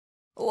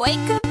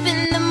Wake up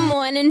in the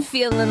morning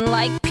feeling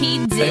like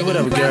P. Diddy. Hey, what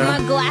up, Grab girl? my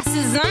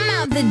glasses, I'm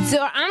out the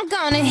door. I'm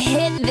gonna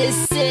hit this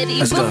city.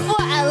 Let's go. Before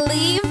I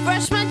leave,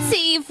 brush my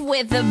teeth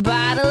with a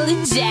bottle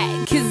of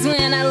Jack. Cause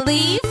when I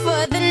leave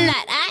for the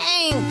night,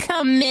 I ain't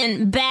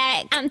coming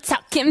back. I'm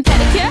talking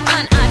pedicure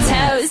on our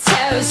toes,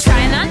 toes.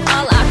 Trying on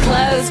all our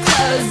clothes,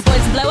 clothes.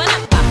 Boys blowing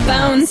up our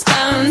phones,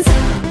 phones.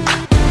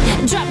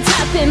 Drop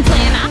top and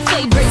playing our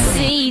favorite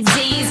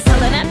CDs.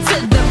 Pulling up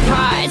to the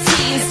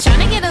parties, trying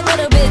to get a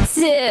little bit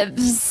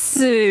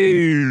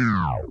tipsy.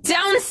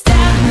 Don't stop.